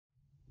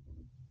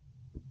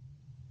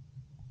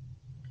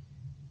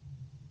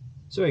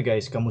So hey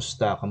guys,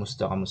 kamusta?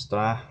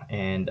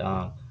 And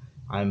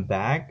I'm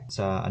back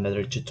sa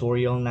another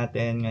tutorial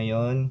natin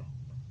ngayon.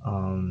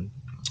 Um,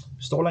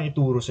 Gusto ko lang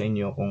ituro sa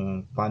inyo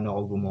kung paano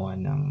ako gumawa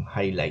ng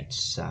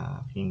highlights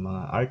sa aking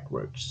mga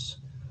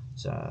artworks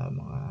sa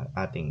mga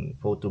ating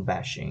photo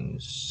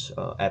bashings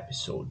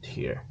episode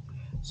here.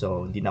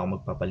 So hindi na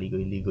ako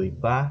magpapaligoy-ligoy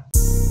pa.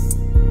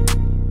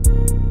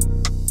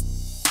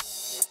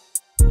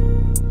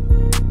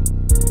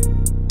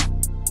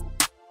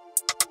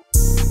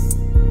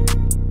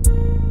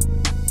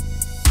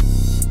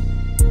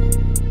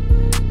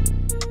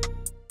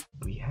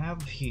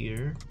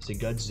 Here si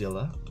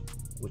Godzilla,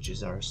 which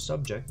is our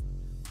subject,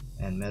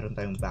 and meron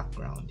tayong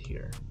background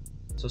here.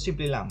 So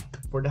simple lang,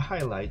 for the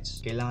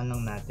highlights kailangan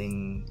lang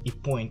nating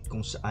i-point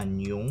kung saan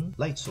yung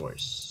light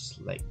source,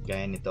 like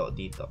gaya nito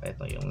dito.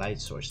 Ito yung light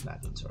source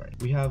natin. Sorry,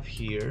 we have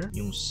here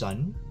yung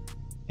sun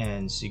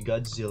and si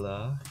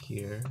Godzilla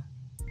here.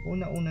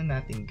 Una-una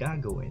natin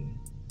gagawin,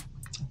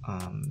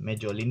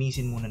 medyo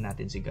linisin muna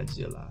natin si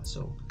Godzilla.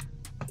 So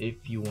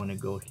if you want to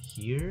go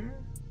here,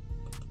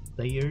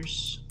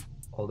 layers,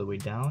 all the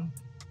way down,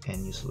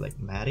 and you select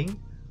matting,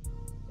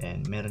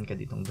 and meron ka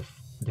ditong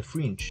the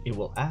fringe. It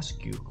will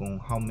ask you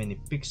kung how many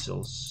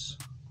pixels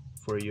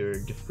for your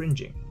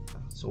defringing.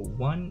 So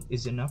 1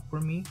 is enough for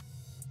me.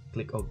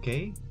 Click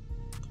OK.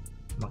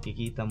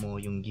 Makikita mo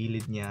yung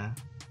gilid niya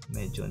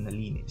medyo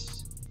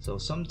nalinis. So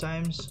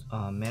sometimes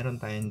meron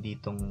tayong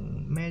ditong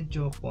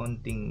medyo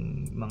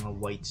konting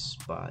mga white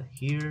spot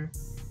here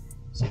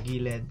sa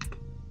gilid.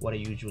 What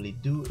I usually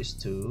do is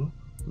to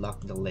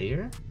lock the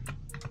layer,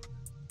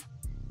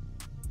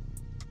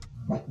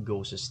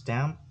 go sa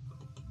stamp,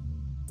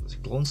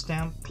 clone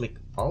stamp, click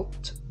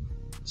Alt,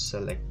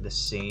 select the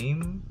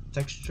same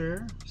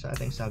texture sa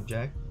ating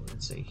subject,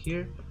 let's say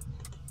here,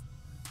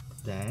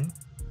 then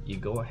you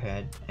go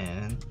ahead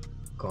and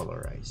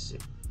colorize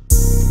it.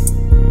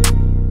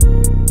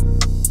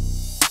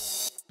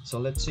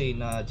 So let's say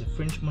na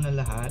defringe mo na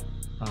lahat,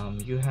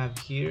 you have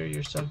here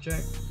your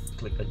subject,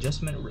 click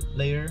adjustment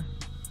layer,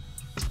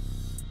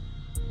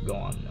 go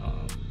on,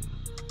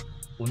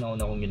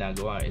 una-una kong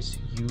ginagawa is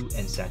hue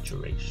and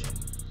saturation.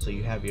 So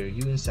you have your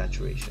hue and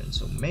saturation.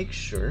 So make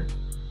sure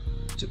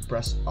to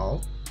press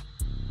Alt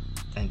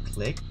and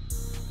click.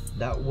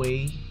 That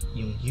way,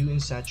 yung hue and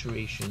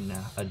saturation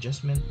na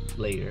adjustment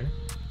layer,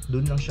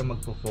 dun lang siya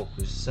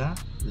magpo-focus sa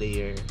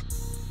layer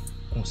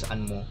kung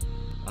saan mo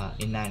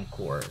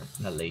in-anchor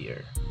na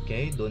layer.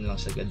 Okay? Dun lang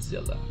sa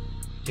Godzilla.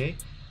 Okay?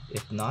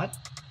 If not,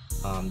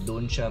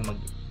 dun siya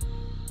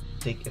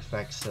mag-take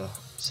effect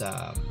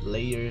sa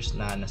layers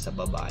na nasa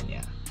baba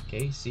niya.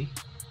 Okay, see?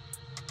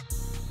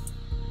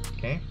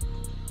 Okay,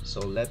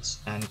 so let's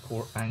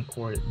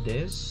anchor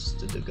this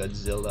to the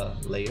Godzilla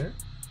layer.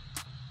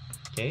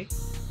 Okay,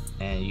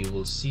 and you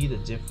will see the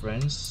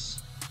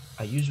difference.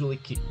 I usually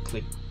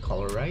click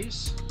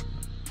colorize,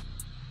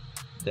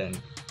 then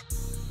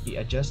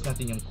i-adjust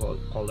natin yung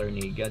color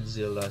ni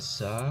Godzilla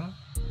sa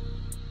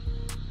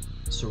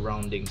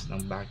surroundings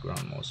ng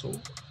background mo. So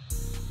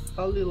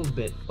a little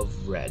bit of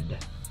red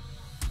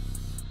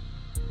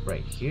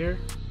right here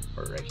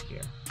or right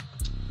here.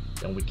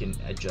 Then we can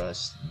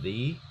adjust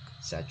the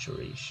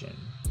saturation.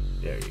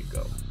 There you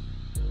go.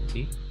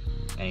 See?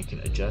 And you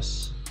can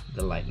adjust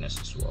the lightness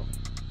as well.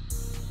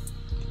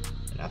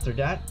 And after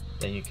that,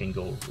 then you can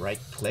go right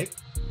click,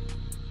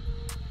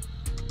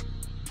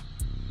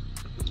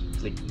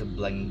 click the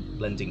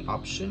blending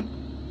option.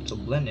 So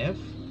blend if,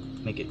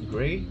 make it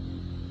gray.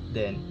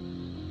 Then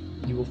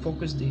you will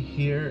focus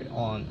here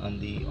on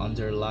the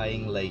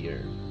underlying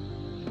layer.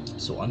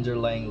 So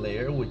underlying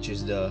layer, which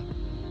is the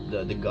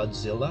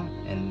Godzilla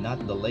and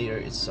not the layer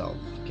itself.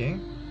 Okay,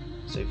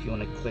 so if you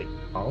want to click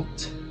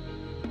Alt,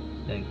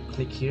 then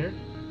click here,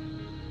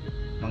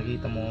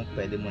 makikita mo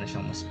pwede mo na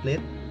siyang ma-split,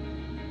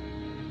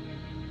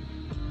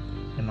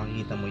 and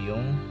makikita mo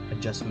yung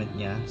adjustment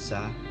niya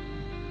sa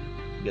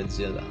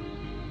Godzilla.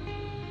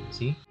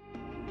 See?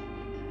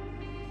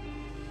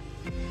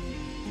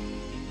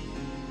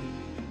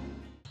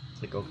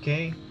 Click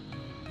OK.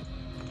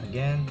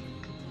 Again,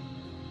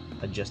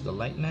 adjust the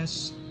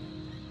lightness.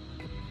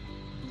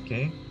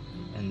 Okay,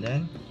 and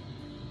then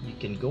you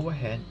can go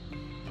ahead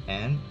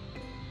and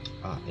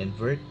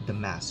invert the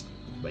mask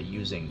by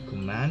using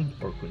Command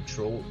or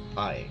Control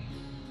I.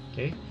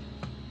 Okay,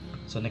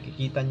 so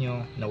nakikita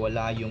nyo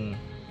nawala yung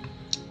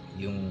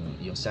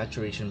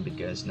saturation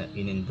because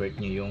in-invert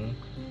nyo yung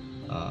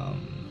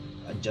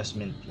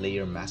adjustment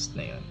layer mask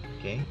na yun.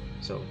 Okay,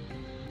 so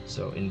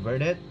invert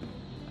it.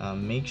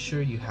 Make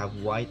sure you have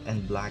white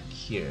and black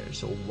here.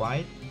 So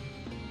white,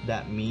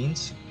 that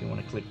means if you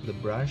want to click the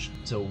brush,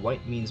 so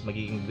white means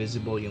magiging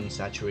visible yung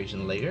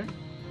saturation layer.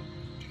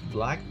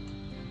 Black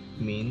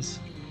means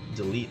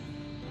delete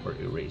or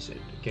erase it.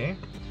 Okay,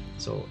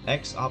 so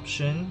X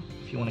option,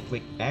 if you want to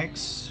click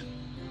X,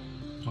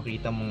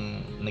 makita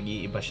mong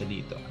nag-iiba siya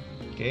dito.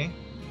 Okay,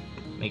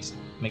 makes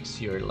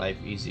your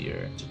life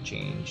easier to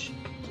change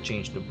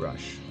the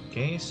brush.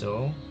 Okay,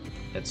 so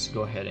let's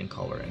go ahead and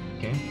color it.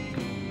 Okay,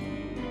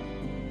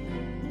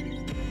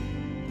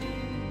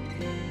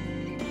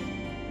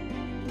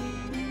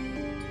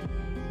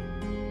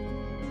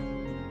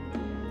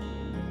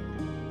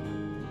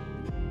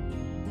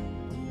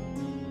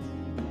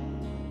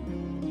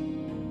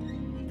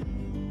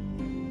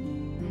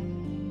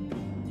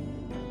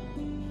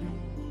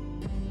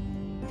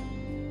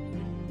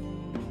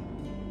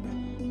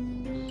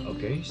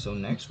 Okay, so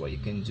next what you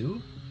can do,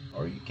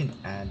 or you can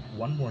add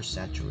one more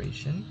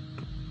saturation.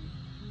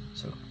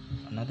 So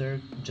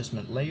another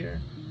adjustment layer,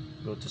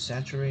 go to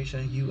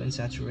saturation, hue and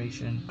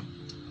saturation,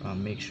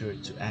 make sure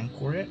to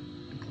anchor it,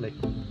 click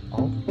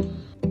Alt.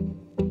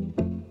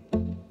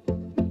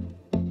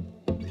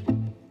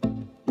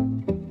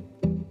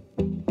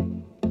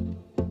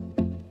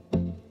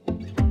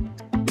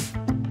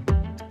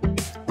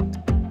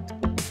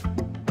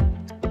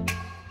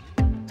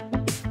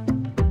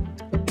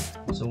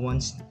 So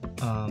once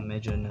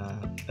medyo na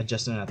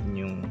adjust na natin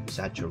yung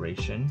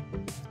saturation,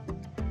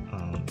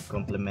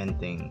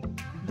 complementing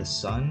the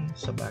sun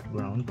sa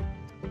background,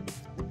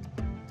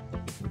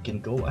 we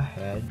can go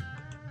ahead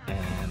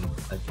and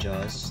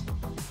adjust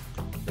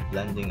the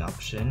blending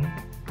option,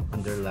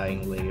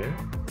 underlying layer.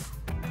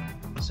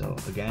 So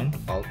again,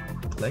 Alt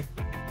click,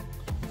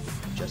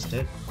 adjust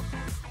it.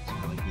 So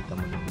makikita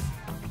mo yung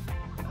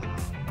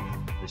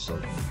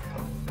result nito,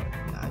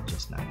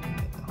 na-adjust natin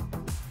ito.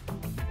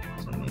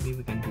 So maybe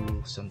we can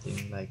do something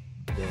like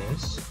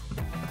this.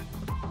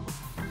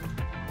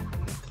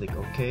 Click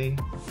OK.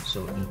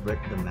 So invert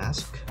the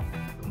mask,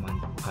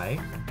 Command I,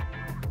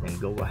 then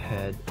go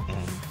ahead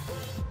and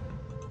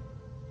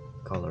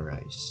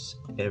colorize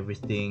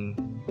everything.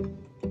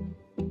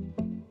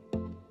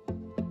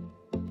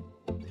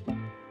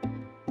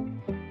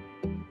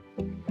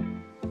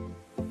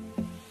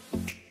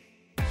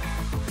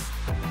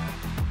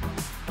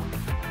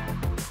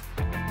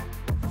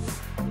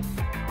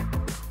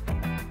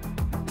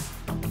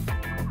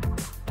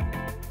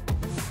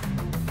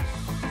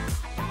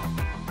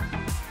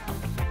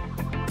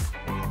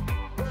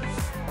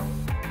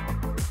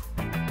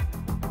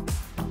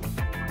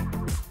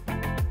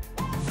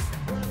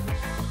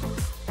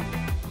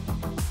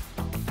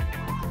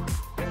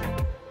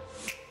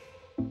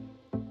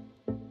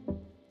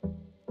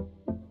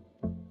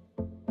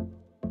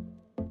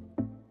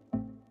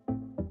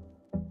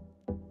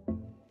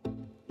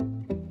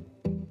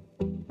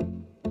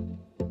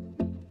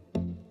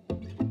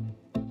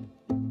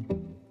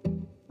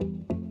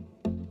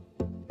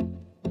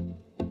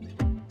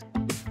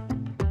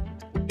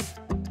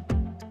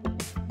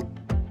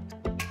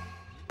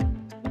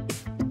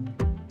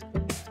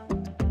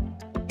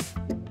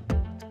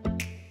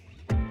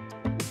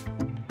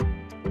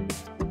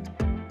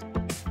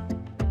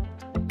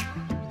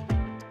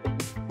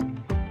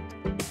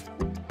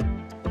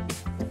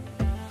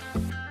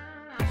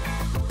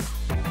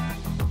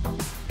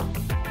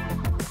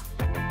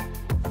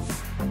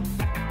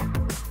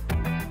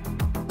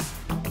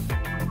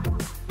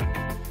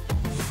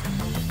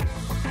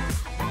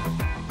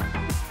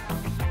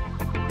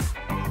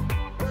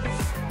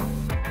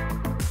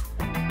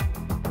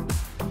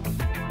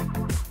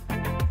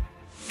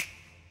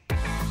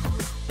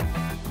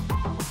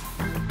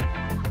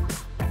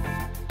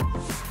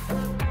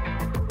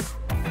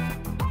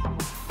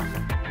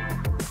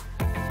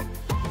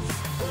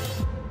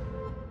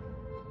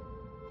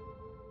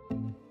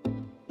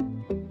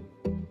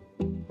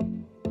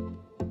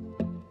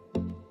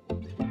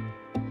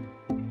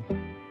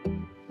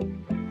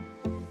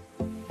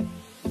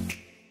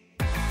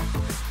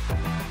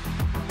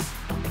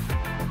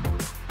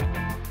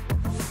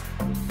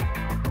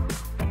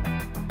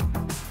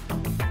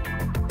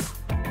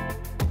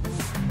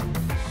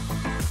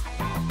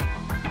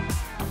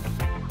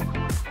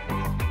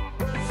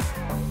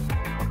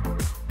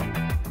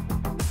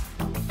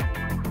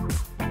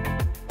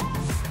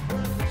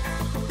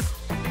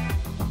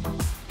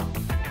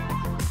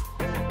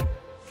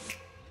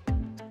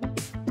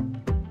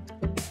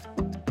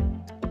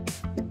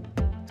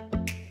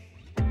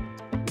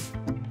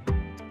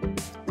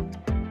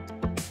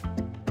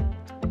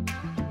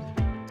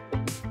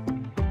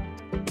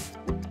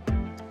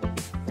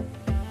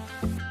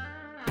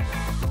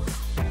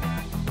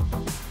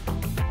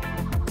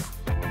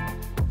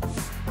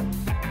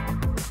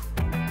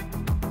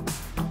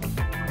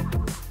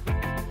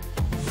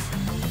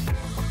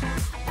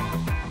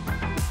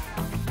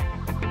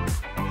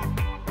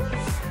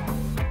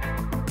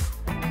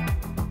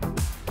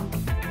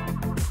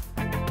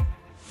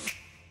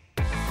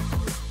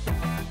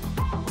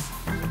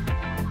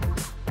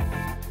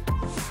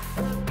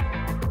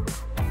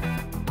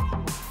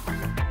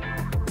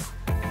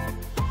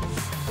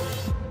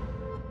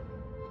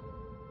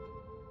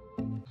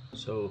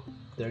 So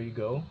there you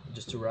go.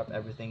 Just to wrap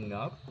everything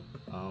up,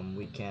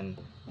 we can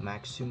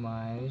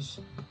maximize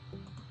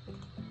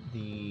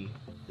the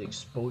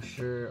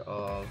exposure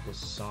of the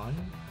sun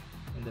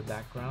in the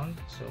background.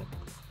 So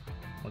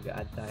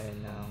mag-add tayo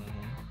ng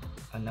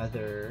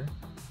another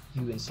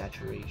hue and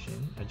saturation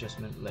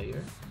adjustment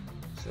layer.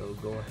 So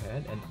go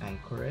ahead and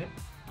anchor it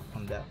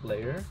on that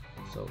layer.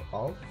 So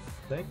Alt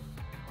click,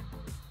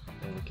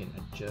 and we can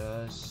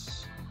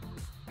adjust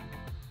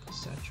the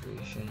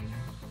saturation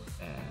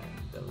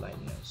and the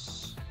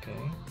lightness.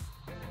 Okay,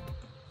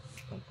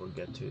 don't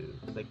forget to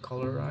click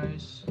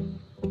colorize.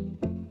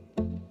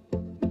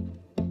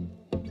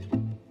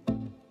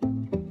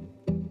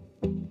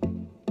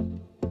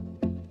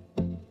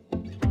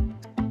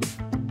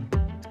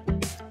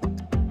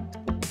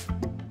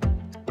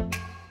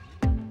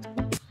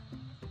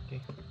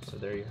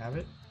 there you have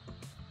it.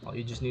 All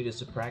you just need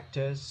is to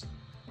practice.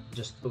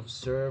 Just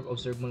observe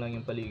mo lang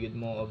yung paligid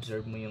mo,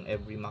 observe mo yung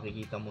every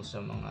makikita mo sa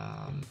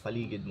mga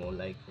paligid mo,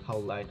 like how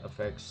light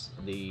affects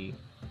the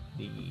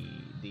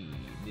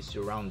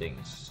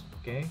surroundings.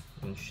 Okay,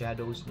 yung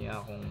shadows niya,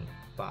 kung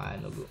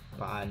paano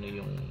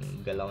yung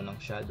galaw ng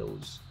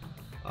shadows,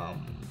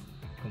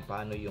 kung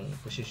paano yung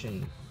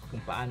position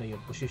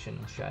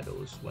ng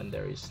shadows when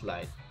there is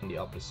light in the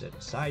opposite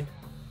side.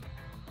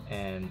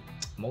 And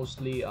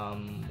mostly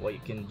what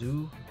you can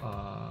do,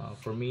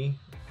 for me,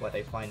 what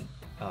I find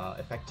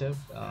effective,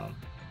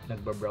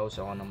 nagbabrowse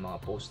ako ng mga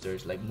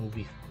posters, like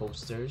movie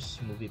posters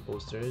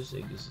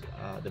is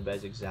the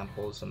best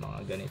example sa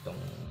mga ganitong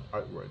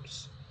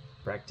artworks.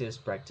 Practice,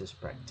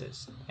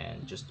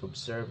 and just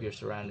observe your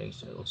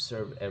surroundings,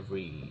 observe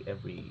every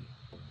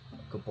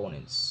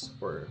components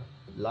or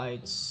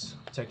lights,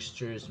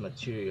 textures,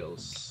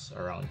 materials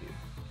around you.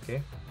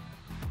 Okay,